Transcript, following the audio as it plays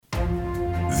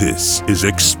This is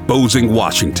Exposing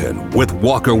Washington with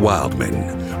Walker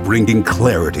Wildman, bringing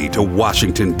clarity to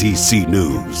Washington, D.C.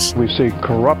 news. We see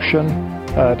corruption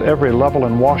at every level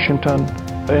in Washington,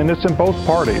 and it's in both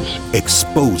parties.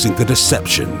 Exposing the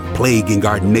deception plaguing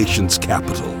our nation's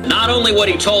capital. Not only what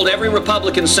he told every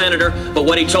Republican senator, but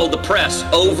what he told the press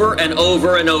over and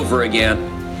over and over again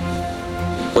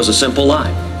was a simple lie.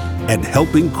 And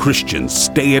helping Christians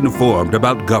stay informed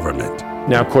about government.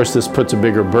 Now, of course, this puts a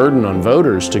bigger burden on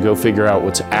voters to go figure out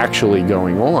what's actually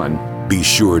going on. Be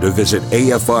sure to visit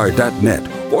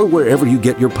afr.net or wherever you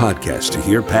get your podcast to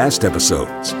hear past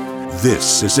episodes.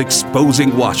 This is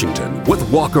Exposing Washington with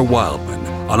Walker Wildman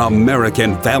on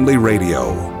American Family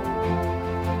Radio.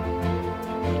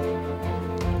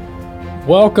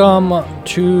 Welcome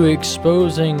to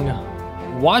Exposing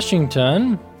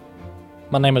Washington.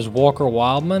 My name is Walker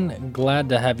Wildman. Glad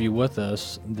to have you with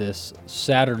us this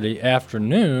Saturday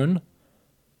afternoon.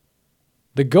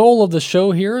 The goal of the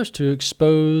show here is to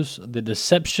expose the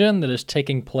deception that is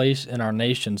taking place in our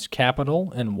nation's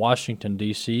capital in Washington,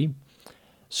 D.C.,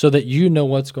 so that you know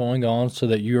what's going on, so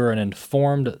that you're an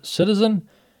informed citizen,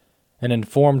 an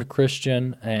informed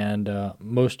Christian, and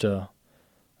most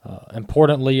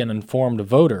importantly, an informed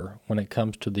voter when it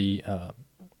comes to the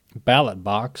ballot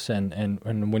box, and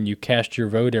when you cast your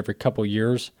vote every couple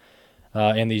years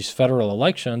in these federal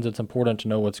elections, it's important to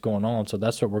know what's going on. So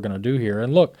that's what we're going to do here.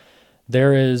 And look,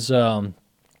 there is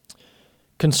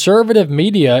conservative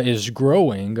media is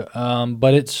growing,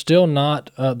 but it's still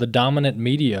not the dominant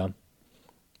media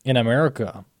in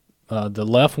America. The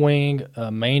left-wing,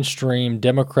 mainstream,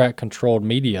 Democrat-controlled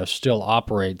media still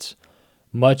operates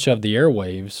much of the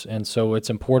airwaves, and so it's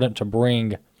important to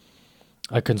bring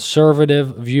a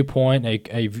conservative viewpoint,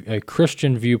 a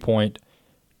Christian viewpoint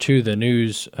to the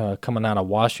news coming out of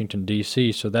Washington,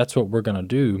 D.C., so that's what we're going to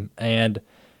do. And,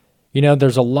 you know,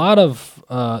 there's a lot of,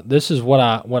 this is what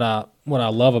I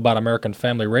love about American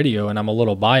Family Radio, and I'm a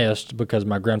little biased because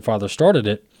my grandfather started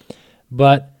it,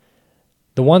 but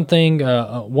the one thing,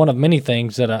 one of many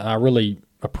things that I really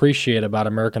appreciate about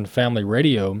American Family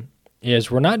Radio is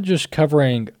we're not just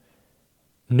covering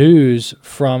news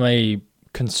from a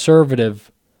conservative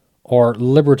or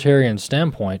libertarian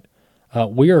standpoint.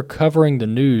 We are covering the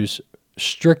news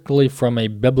strictly from a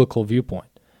biblical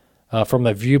viewpoint, from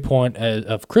the viewpoint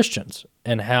of Christians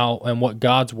and what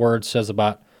God's Word says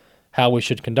about how we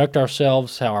should conduct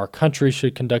ourselves, how our country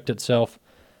should conduct itself.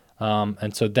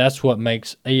 And so that's what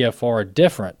makes AFR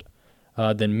different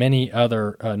than many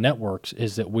other networks,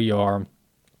 is that we are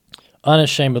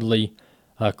unashamedly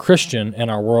Christian in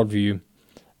our worldview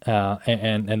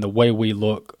and the way we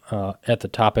look at the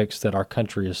topics that our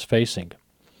country is facing.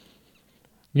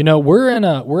 You know, we're in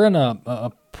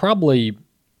a probably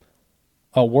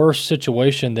a worse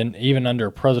situation than even under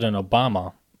President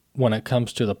Obama when it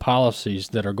comes to the policies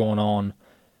that are going on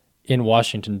in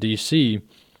Washington, D.C.,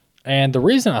 and the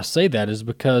reason I say that is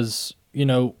because, you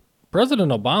know,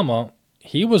 President Obama,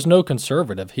 he was no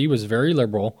conservative. He was very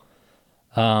liberal,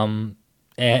 and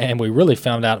we really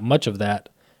found out much of that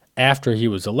after he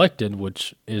was elected,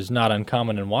 which is not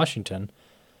uncommon in Washington.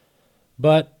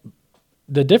 But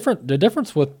the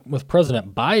difference with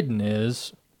President Biden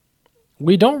is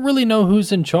we don't really know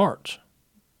who's in charge.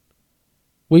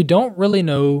 We don't really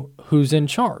know who's in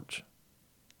charge.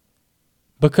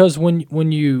 Because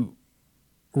when you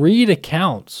read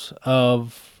accounts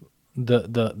of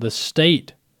the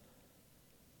state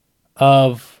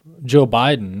of Joe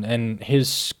Biden and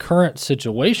his current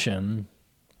situation,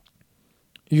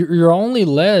 you're only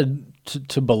led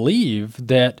to believe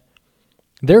that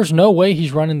there's no way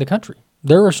he's running the country.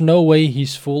 There is no way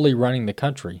he's fully running the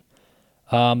country.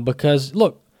 Because,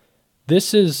 look,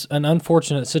 this is an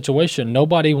unfortunate situation.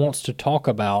 Nobody wants to talk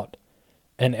about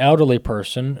an elderly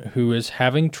person who is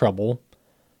having trouble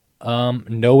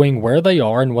knowing where they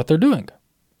are and what they're doing.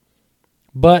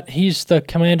 But he's the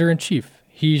commander-in-chief.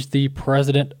 He's the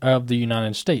president of the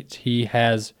United States. He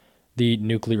has the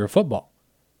nuclear football.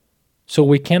 So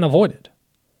we can't avoid it.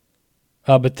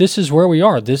 But this is where we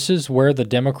are. This is where the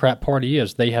Democrat Party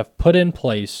is. They have put in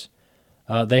place,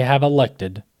 they have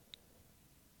elected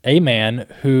a man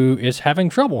who is having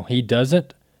trouble.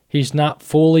 He's not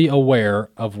fully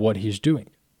aware of what he's doing.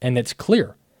 And it's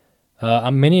clear.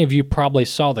 Many of you probably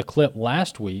saw the clip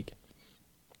last week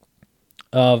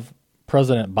of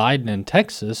President Biden in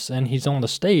Texas, and he's on the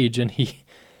stage, and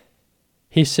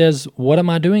he says, "What am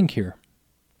I doing here?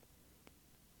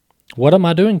 What am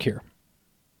I doing here?"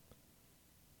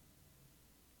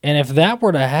 And if that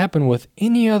were to happen with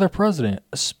any other president,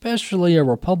 especially a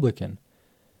Republican,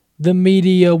 the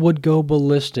media would go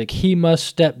ballistic. He must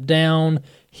step down.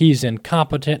 he's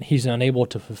incompetent, he's unable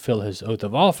to fulfill his oath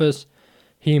of office,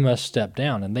 he must step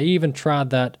down. And they even tried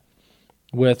that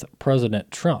with President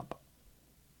Trump.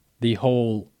 The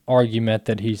whole argument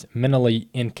that he's mentally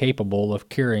incapable of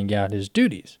carrying out his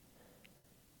duties.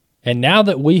 And now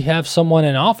that we have someone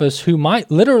in office who might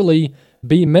literally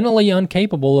be mentally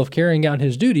incapable of carrying out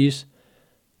his duties,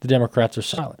 the Democrats are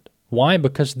silent. Why?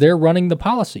 Because they're running the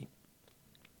policy.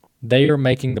 They are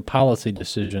making the policy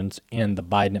decisions in the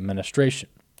Biden administration.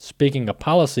 Speaking of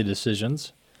policy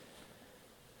decisions,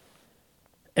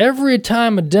 every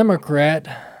time a Democrat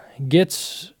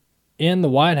gets in the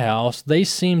White House, they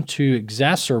seem to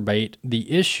exacerbate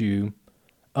the issue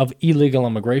of illegal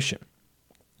immigration.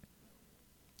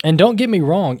 And don't get me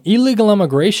wrong, illegal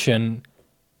immigration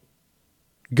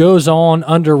goes on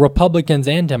under Republicans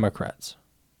and Democrats.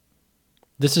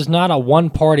 This is not a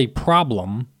one-party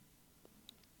problem.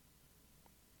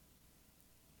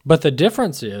 But the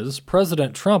difference is,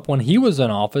 President Trump, when he was in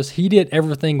office, he did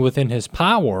everything within his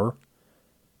power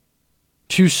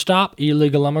to stop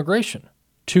illegal immigration,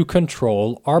 to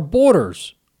control our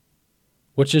borders,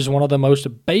 which is one of the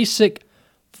most basic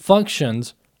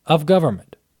functions of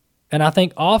government. And I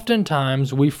think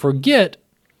oftentimes we forget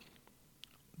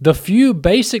the few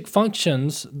basic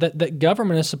functions that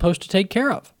government is supposed to take care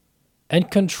of.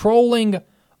 And controlling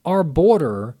our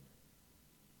border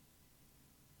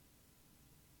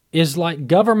is like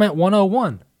government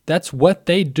 101. That's what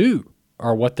they do,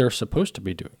 or what they're supposed to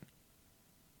be doing.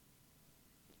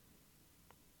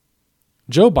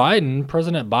 Joe Biden,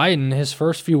 President Biden, his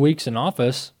first few weeks in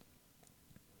office,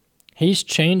 he's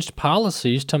changed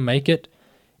policies to make it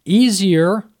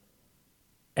easier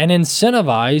and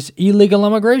incentivize illegal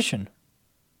immigration.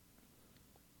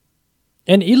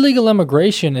 And illegal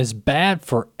immigration is bad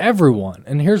for everyone,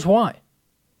 and here's why.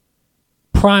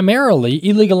 Primarily,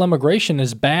 illegal immigration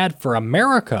is bad for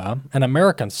America and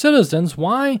American citizens.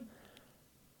 Why?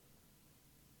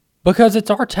 Because it's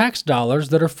our tax dollars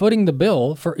that are footing the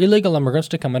bill for illegal immigrants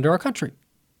to come into our country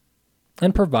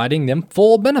and providing them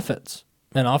full benefits,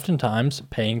 and oftentimes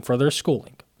paying for their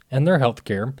schooling and their health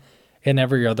care and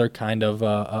every other kind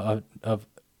of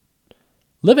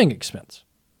living expense.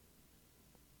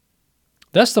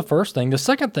 That's the first thing. The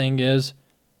second thing is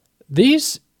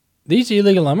these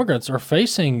illegal immigrants are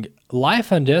facing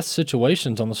life and death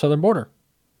situations on the southern border.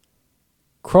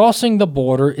 Crossing the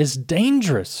border is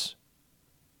dangerous.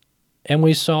 And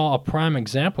we saw a prime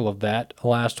example of that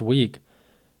last week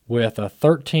with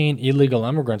 13 illegal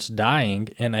immigrants dying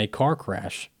in a car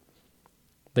crash.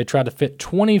 They tried to fit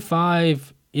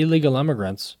 25 illegal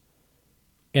immigrants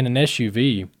in an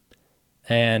SUV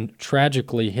and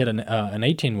tragically hit an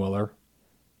 18-wheeler,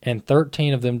 and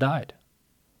 13 of them died.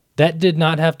 That did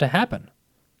not have to happen.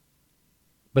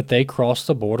 But they crossed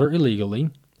the border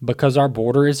illegally because our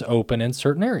border is open in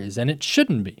certain areas, and it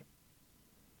shouldn't be.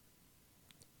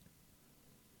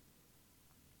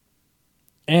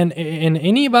 And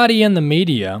anybody in the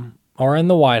media or in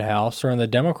the White House or in the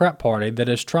Democrat Party that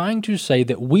is trying to say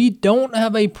that we don't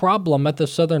have a problem at the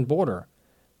southern border,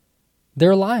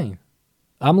 they're lying.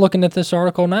 I'm looking at this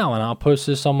article now, and I'll post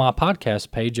this on my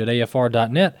podcast page at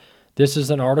afr.net. This is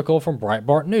an article from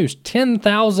Breitbart News.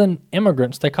 10,000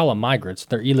 immigrants, they call them migrants,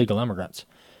 they're illegal immigrants.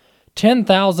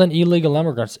 10,000 illegal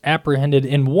immigrants apprehended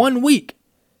in 1 week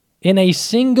in a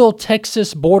single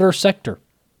Texas border sector.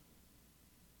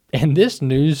 And this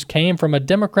news came from a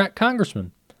Democrat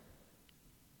congressman.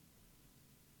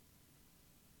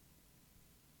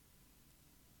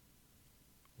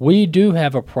 We do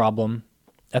have a problem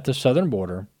at the southern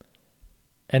border,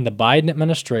 and the Biden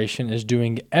administration is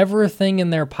doing everything in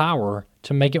their power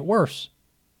to make it worse.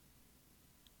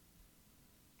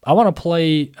 I want to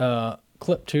play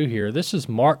clip 2 here. This is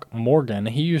Mark Morgan.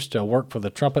 He used to work for the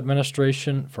Trump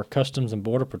administration for Customs and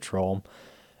Border Patrol.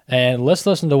 And let's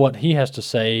listen to what he has to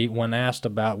say when asked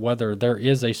about whether there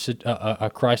is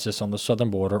a crisis on the southern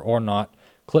border or not.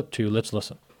 Clip 2, let's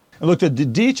listen. And look, the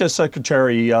DHS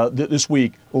secretary this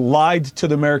week lied to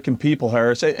the American people,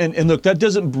 Harris. And look, that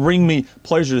doesn't bring me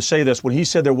pleasure to say this when he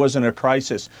said there wasn't a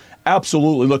crisis.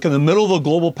 Absolutely. Look, in the middle of a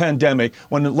global pandemic,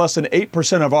 when less than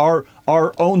 8% of our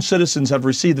own citizens have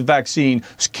received the vaccine,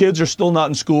 kids are still not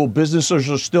in school, businesses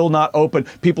are still not open,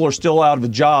 people are still out of a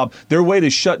job. Their way to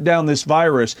shut down this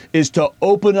virus is to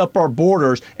open up our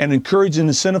borders and encourage and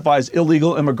incentivize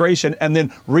illegal immigration and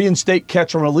then reinstate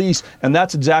catch and release. And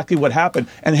that's exactly what happened.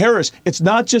 And Harris, it's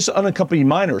not just unaccompanied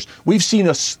minors. We've seen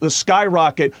a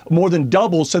skyrocket more than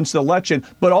double since the election,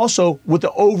 but also with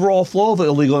the overall flow of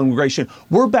illegal immigration.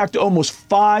 We're back to almost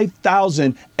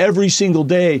 5,000 every single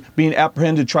day being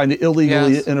apprehended trying to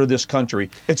illegally enter this country.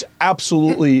 It's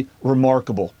absolutely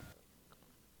remarkable.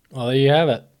 Well, there you have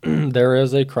it. There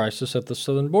is a crisis at the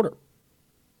southern border.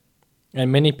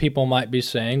 And many people might be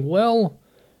saying, well,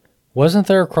 wasn't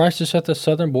there a crisis at the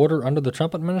southern border under the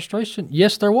Trump administration?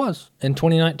 Yes, there was in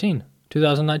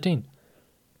 2019.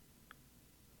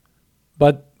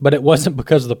 But it wasn't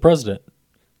because of the president.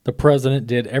 The president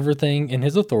did everything in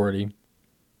his authority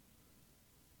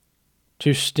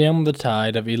to stem the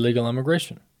tide of illegal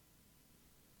immigration.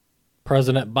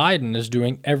 President Biden is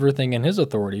doing everything in his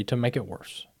authority to make it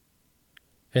worse.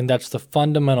 And that's the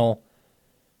fundamental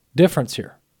difference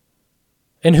here.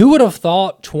 And who would have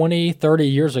thought 20, 30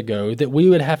 years ago that we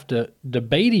would have to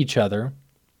debate each other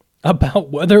about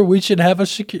whether we should have a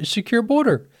secure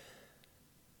border?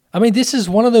 I mean, this is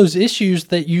one of those issues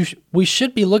that we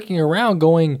should be looking around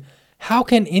going, how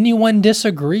can anyone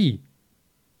disagree?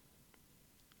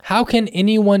 How can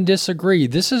anyone disagree?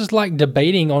 This is like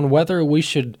debating on whether we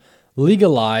should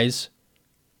legalize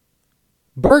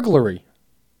burglary,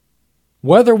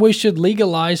 whether we should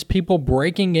legalize people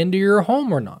breaking into your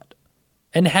home or not,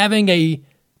 and having a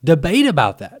debate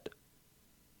about that.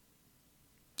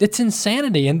 It's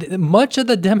insanity. And much of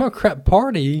the Democrat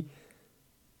Party,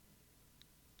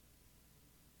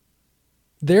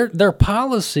 their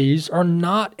policies are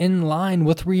not in line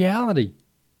with reality.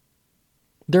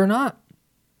 They're not.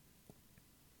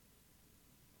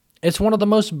 It's one of the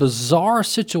most bizarre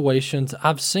situations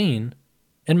I've seen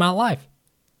in my life,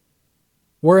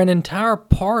 where an entire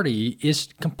party is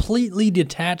completely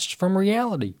detached from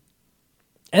reality.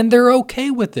 And they're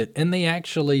okay with it, and they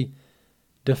actually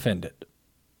defend it.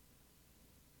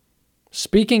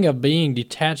 Speaking of being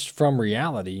detached from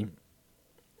reality,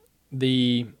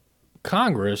 the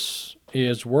Congress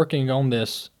is working on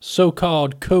this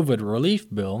so-called COVID relief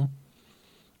bill.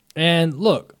 And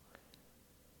look,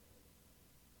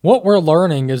 what we're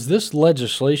learning is this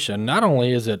legislation, not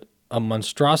only is it a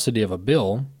monstrosity of a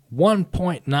bill,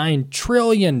 $1.9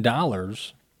 trillion,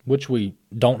 which we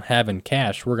don't have in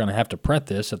cash. We're going to have to print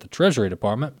this at the Treasury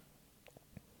Department,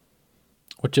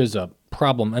 which is a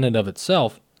problem in and of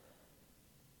itself.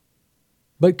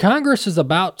 But Congress is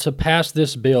about to pass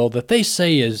this bill that they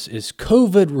say is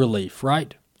COVID relief,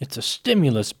 right? It's a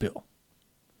stimulus bill.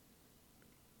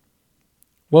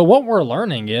 Well, what we're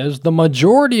learning is the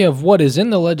majority of what is in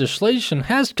the legislation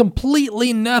has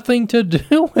completely nothing to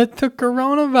do with the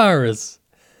coronavirus.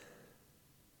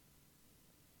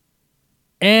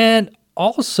 And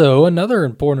also, another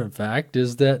important fact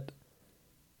is that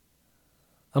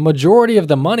a majority of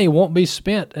the money won't be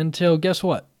spent until, guess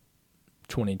what?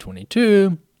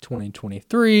 2022,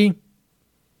 2023.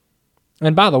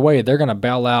 And by the way, they're going to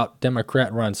bail out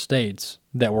Democrat-run states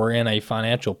that were in a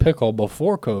financial pickle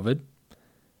before COVID.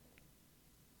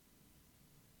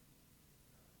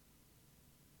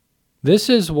 This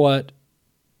is what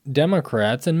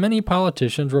Democrats and many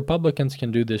politicians, Republicans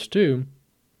can do this too.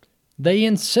 They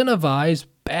incentivize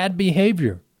bad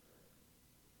behavior.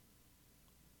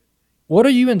 What are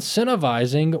you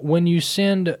incentivizing when you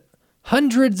send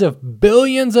hundreds of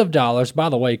billions of dollars? By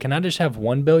the way, can I just have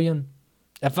 $1 billion?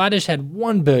 If I just had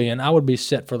 $1 billion, I would be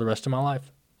set for the rest of my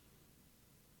life.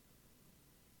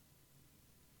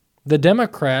 The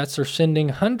Democrats are sending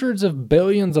hundreds of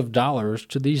billions of dollars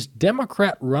to these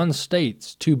Democrat-run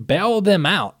states to bail them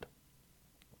out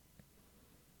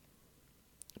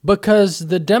because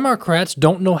the Democrats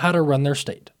don't know how to run their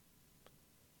state.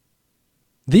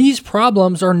 These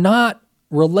problems are not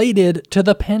related to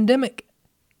the pandemic.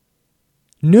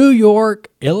 New York,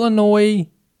 Illinois,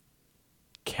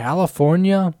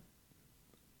 California,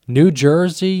 New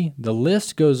Jersey, the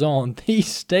list goes on. These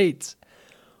states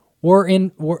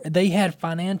they had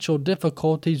financial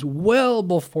difficulties well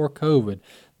before COVID.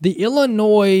 The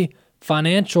Illinois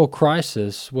financial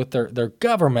crisis with their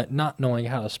government not knowing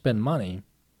how to spend money,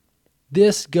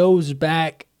 this goes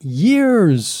back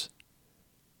years.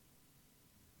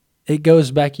 It goes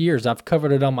back years. I've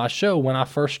covered it on my show when I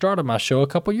first started my show a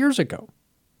couple years ago.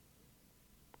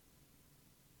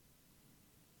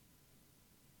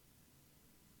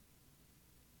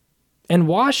 And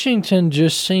Washington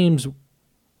just seems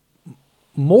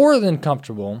more than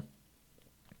comfortable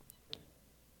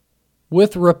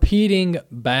with repeating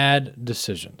bad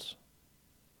decisions.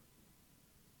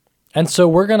 And so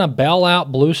we're going to bail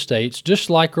out blue states, just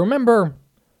like, remember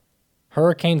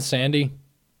Hurricane Sandy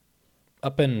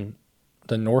up in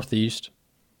the Northeast?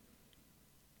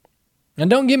 And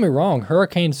don't get me wrong,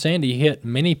 Hurricane Sandy hit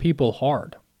many people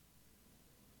hard.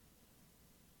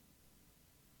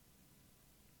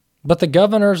 But the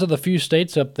governors of the few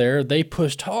states up there, they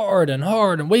pushed hard,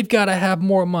 and we've got to have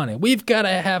more money. We've got to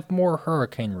have more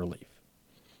hurricane relief.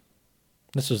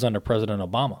 This was under President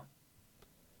Obama.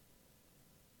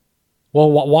 Well,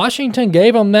 Washington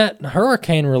gave them that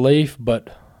hurricane relief, but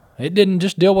it didn't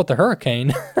just deal with the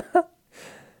hurricane.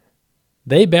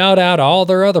 They bailed out all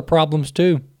their other problems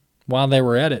too while they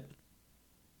were at it.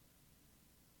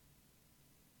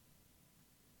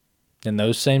 And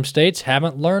those same states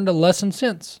haven't learned a lesson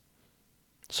since.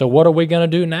 So what are we going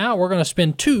to do now? We're going to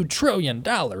spend $2 trillion.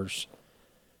 The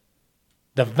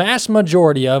vast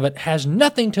majority of it has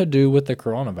nothing to do with the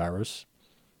coronavirus.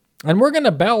 And we're going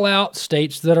to bail out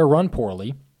states that are run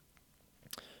poorly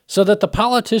so that the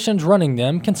politicians running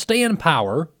them can stay in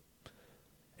power.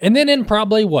 And then in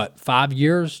probably, 5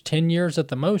 years, 10 years at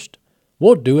the most,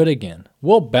 we'll do it again.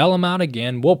 We'll bail them out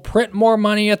again. We'll print more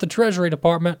money at the Treasury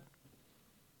Department.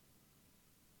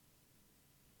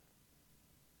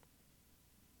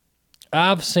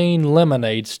 I've seen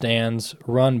lemonade stands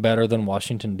run better than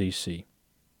Washington, D.C.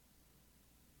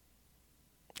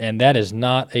 And that is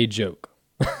not a joke.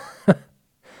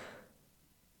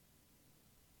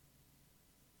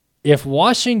 If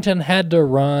Washington had to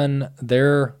run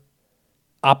their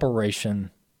operation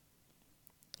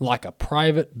like a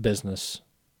private business,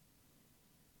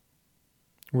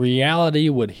 reality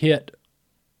would hit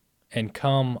and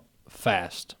come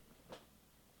fast.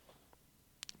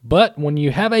 But when you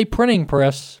have a printing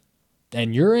press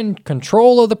and you're in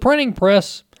control of the printing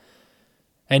press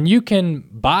and you can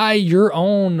buy your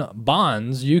own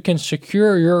bonds, you can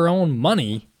secure your own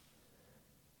money,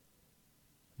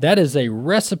 that is a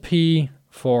recipe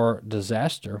for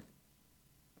disaster.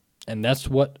 And that's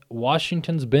what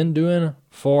Washington's been doing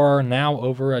for now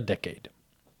over a decade.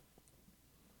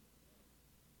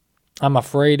 I'm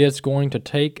afraid it's going to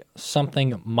take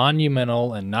something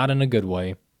monumental, and not in a good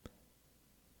way,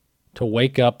 to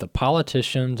wake up the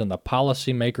politicians and the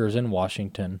policymakers in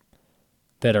Washington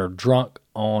that are drunk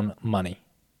on money.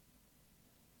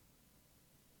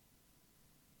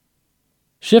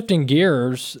 Shifting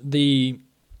gears, the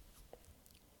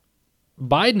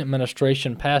Biden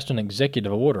administration passed an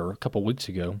executive order a couple weeks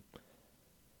ago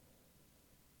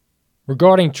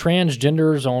regarding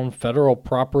transgenders on federal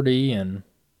property and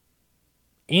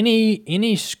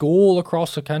any school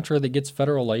across the country that gets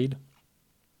federal aid.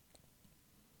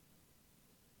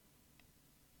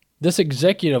 This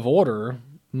executive order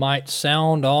might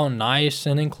sound all nice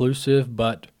and inclusive,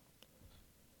 but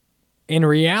in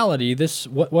reality,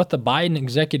 what the Biden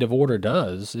executive order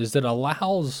does is it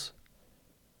allows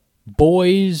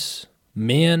boys,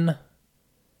 men,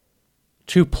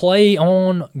 to play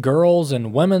on girls'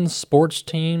 and women's sports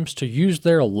teams, to use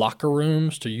their locker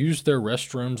rooms, to use their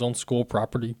restrooms on school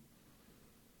property.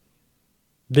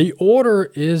 The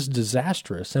order is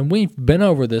disastrous, and we've been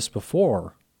over this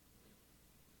before.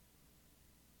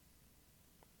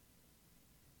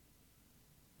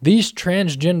 These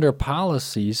transgender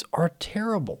policies are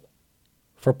terrible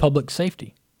for public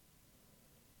safety.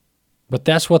 But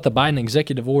that's what the Biden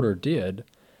executive order did.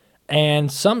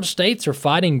 And some states are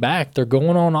fighting back. They're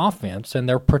going on offense, and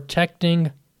they're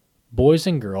protecting boys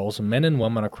and girls, men and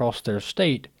women across their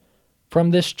state from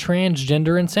this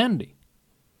transgender insanity.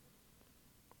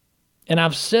 And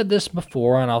I've said this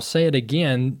before, and I'll say it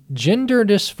again, gender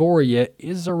dysphoria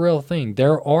is a real thing.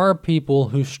 There are people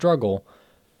who struggle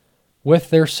with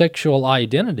their sexual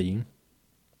identity,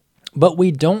 but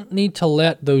we don't need to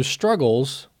let those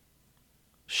struggles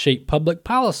shape public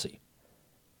policy.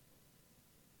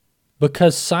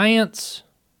 Because science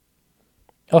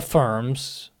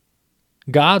affirms,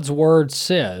 God's word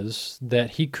says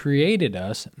that He created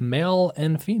us male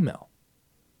and female.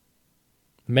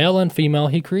 Male and female,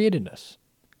 He created us.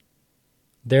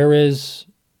 There is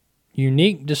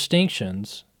unique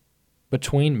distinctions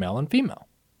between male and female.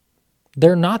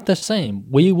 They're not the same.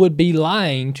 We would be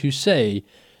lying to say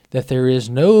that there is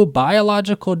no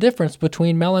biological difference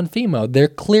between male and female. There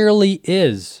clearly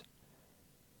is.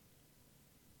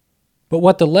 But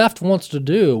what the left wants to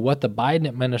do, what the Biden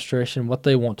administration, what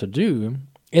they want to do,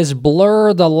 is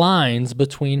blur the lines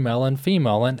between male and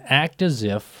female and act as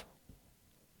if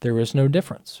there is no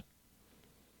difference.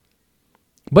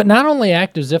 But not only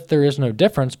act as if there is no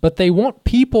difference, but they want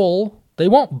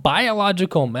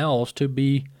biological males to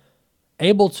be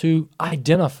able to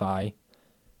identify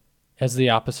as the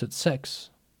opposite sex.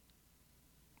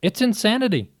 It's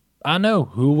insanity. I know.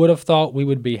 Who would have thought we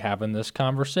would be having this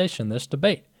conversation, this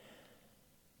debate?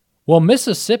 Well,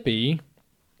 Mississippi,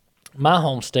 my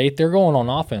home state, they're going on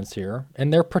offense here,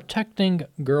 and they're protecting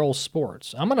girls'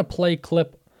 sports. I'm going to play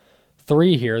clip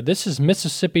 3 here. This is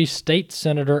Mississippi State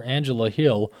Senator Angela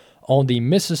Hill on the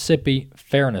Mississippi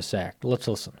Fairness Act. Let's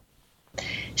listen.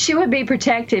 She would be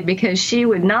protected because she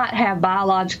would not have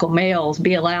biological males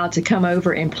be allowed to come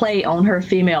over and play on her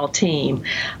female team.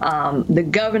 The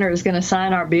governor is going to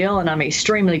sign our bill, and I'm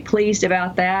extremely pleased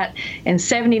about that. And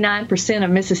 79%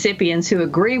 of Mississippians who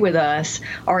agree with us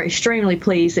are extremely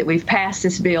pleased that we've passed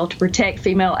this bill to protect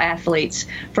female athletes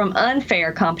from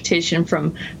unfair competition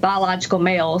from biological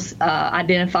males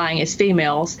identifying as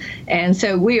females. And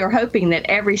so we are hoping that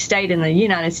every state in the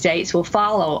United States will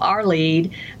follow our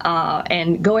lead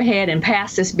and go ahead and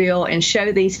pass this bill and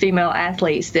show these female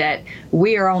athletes that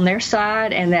we are on their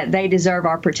side and that they deserve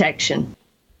our protection.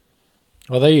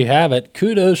 Well, there you have it.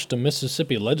 Kudos to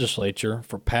Mississippi legislature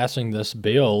for passing this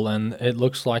bill, and it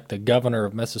looks like the governor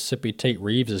of Mississippi, Tate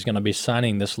Reeves, is going to be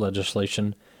signing this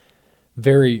legislation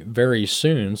very, very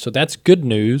soon. So that's good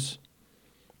news.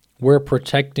 We're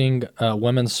protecting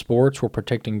women's sports. We're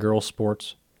protecting girls'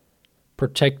 sports,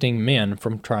 protecting men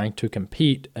from trying to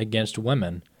compete against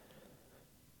women.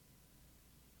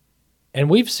 And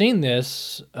we've seen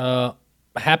this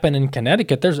happen in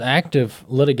Connecticut. There's active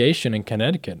litigation in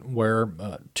Connecticut where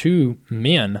two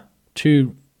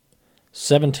 17,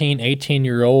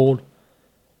 18-year-old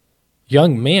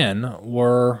young men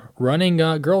were running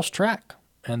girls' track,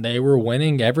 and they were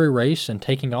winning every race and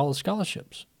taking all the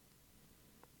scholarships.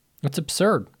 It's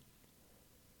absurd.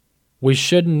 We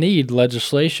shouldn't need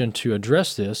legislation to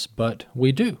address this, but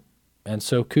we do. And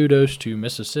so kudos to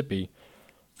Mississippi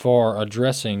for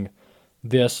addressing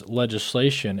this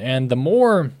legislation. And the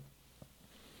more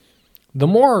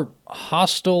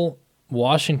hostile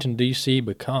Washington, D.C.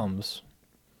 becomes,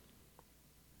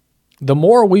 the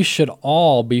more we should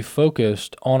all be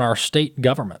focused on our state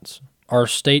governments, our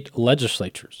state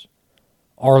legislatures,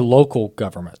 our local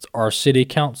governments, our city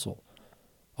council,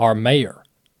 our mayor.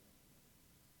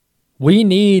 We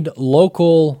need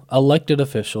local elected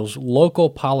officials,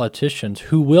 local politicians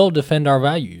who will defend our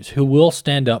values, who will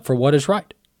stand up for what is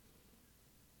right.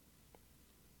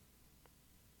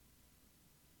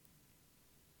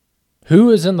 Who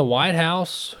is in the White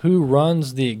House, who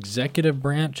runs the executive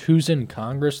branch, who's in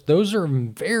Congress, those are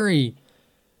very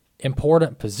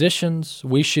important positions.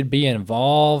 We should be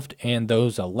involved in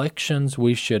those elections.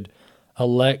 We should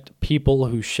elect people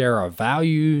who share our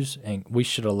values, and we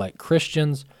should elect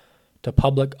Christians to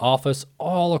public office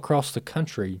all across the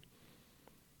country.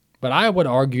 But I would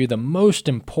argue the most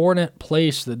important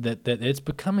place that it's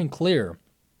becoming clear,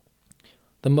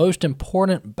 the most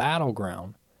important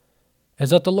battleground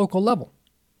is at the local level.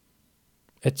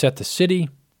 It's at the city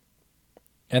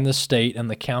and the state and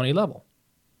the county level.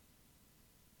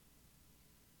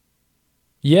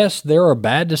 Yes, there are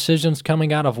bad decisions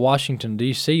coming out of Washington,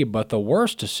 D.C., but the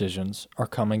worst decisions are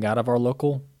coming out of our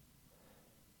local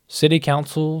city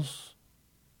councils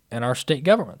and our state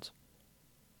governments.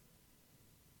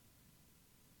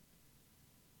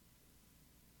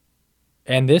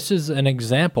 And this is an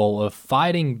example of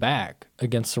fighting back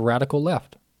against the radical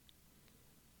left.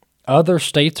 Other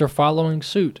states are following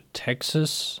suit.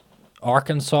 Texas,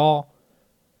 Arkansas,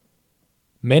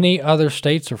 many other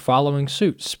states are following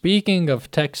suit. Speaking of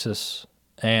Texas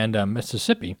and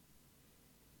Mississippi,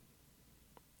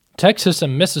 Texas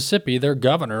and Mississippi, their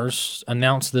governors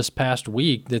announced this past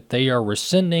week that they are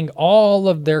rescinding all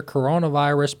of their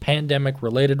coronavirus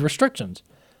pandemic-related restrictions.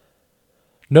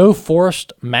 No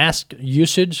forced mask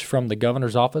usage from the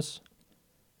governor's office,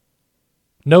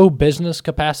 no business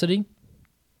capacity,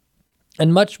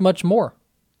 and much, much more.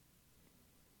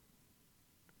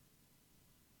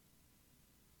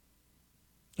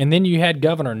 And then you had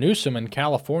Governor Newsom in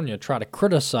California try to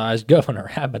criticize Governor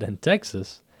Abbott in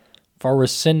Texas for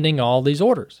rescinding all these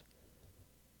orders.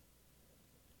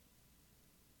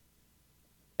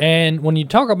 And when you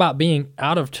talk about being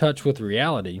out of touch with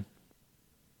reality,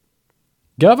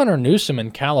 Governor Newsom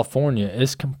in California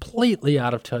is completely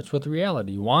out of touch with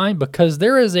reality. Why? Because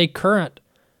there is a current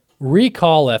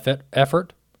recall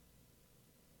effort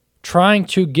trying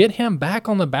to get him back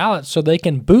on the ballot so they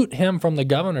can boot him from the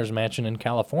governor's mansion in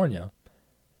California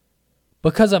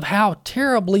because of how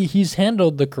terribly he's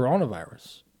handled the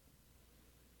coronavirus.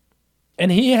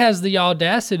 And he has the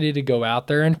audacity to go out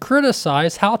there and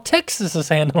criticize how Texas is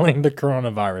handling the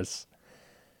coronavirus.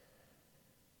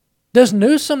 Does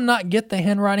Newsom not get the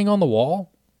handwriting on the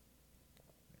wall?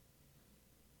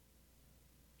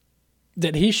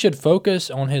 That he should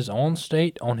focus on his own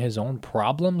state, on his own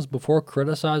problems before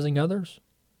criticizing others?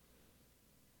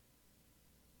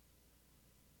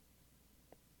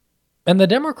 And the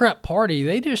Democrat Party,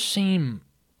 they just seem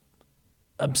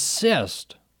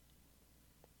obsessed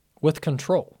with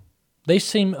control. They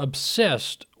seem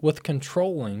obsessed with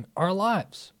controlling our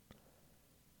lives.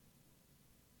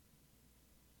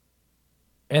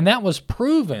 And that was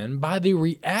proven by the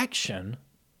reaction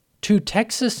to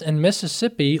Texas and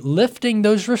Mississippi lifting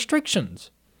those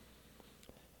restrictions.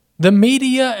 The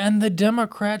media and the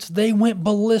Democrats, they went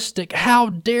ballistic. How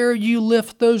dare you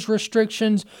lift those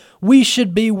restrictions? We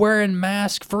should be wearing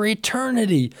masks for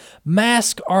eternity.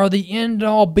 Masks are the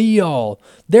end-all, be-all.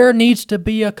 There needs to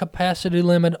be a capacity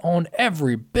limit on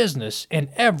every business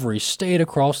in every state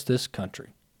across this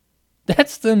country.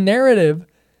 That's the narrative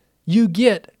you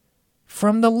get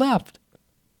from the left.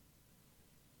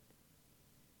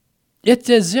 It's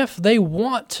as if they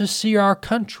want to see our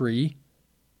country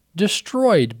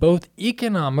destroyed both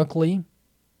economically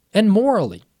and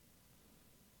morally.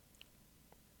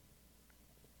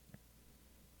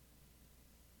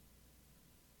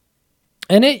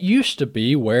 And it used to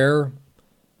be where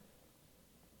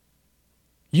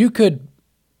you could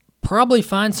probably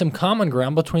find some common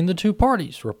ground between the two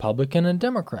parties, Republican and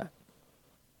Democrat.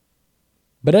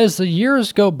 But as the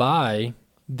years go by,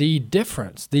 the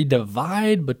difference, the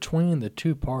divide between the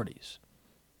two parties,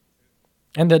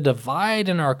 and the divide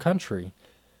in our country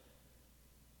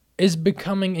is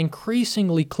becoming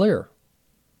increasingly clear.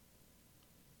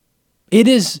 We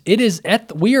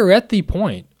are at the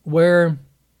point where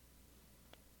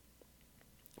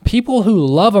people who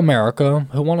love America,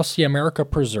 who want to see America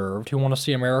preserved, who want to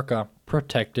see America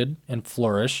protected and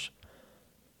flourish,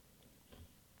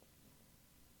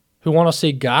 who want to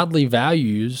see godly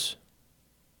values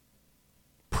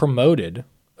promoted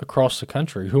across the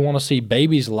country, who want to see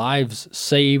babies' lives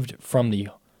saved from the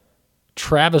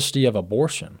travesty of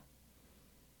abortion.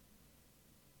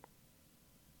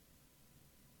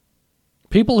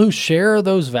 People who share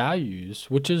those values,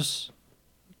 which is,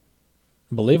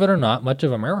 believe it or not, much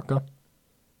of America.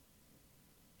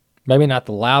 Maybe not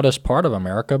the loudest part of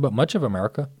America, but much of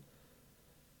America.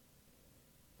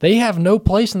 They have no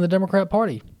place in the Democrat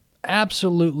Party.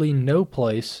 Absolutely no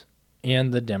place in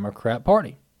the Democrat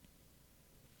Party.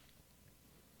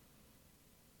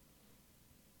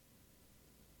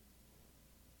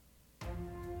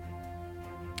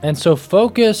 And so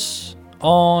focus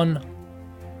on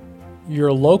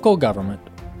your local government,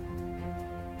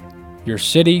 your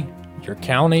city, your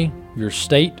county, your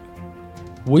state.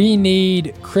 We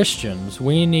need Christians,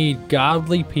 we need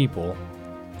godly people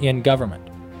in government,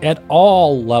 at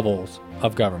all levels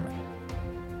of government.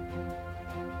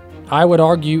 I would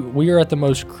argue we are at the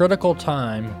most critical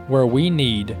time where we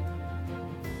need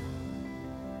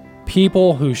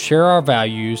people who share our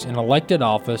values in elected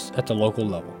office at the local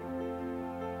level.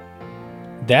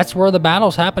 That's where the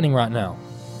battle's happening right now.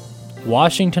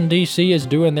 Washington, D.C. is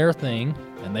doing their thing,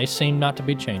 and they seem not to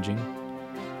be changing.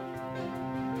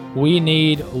 We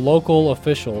need local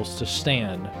officials to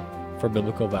stand for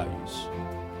biblical values.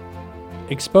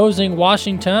 Exposing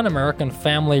Washington, American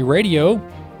Family Radio.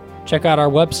 Check out our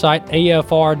website,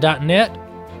 afr.net.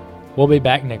 We'll be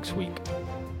back next week.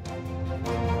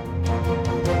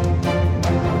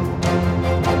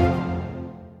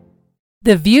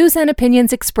 The views and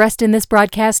opinions expressed in this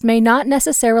broadcast may not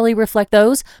necessarily reflect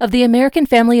those of the American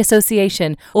Family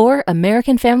Association or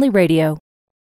American Family Radio.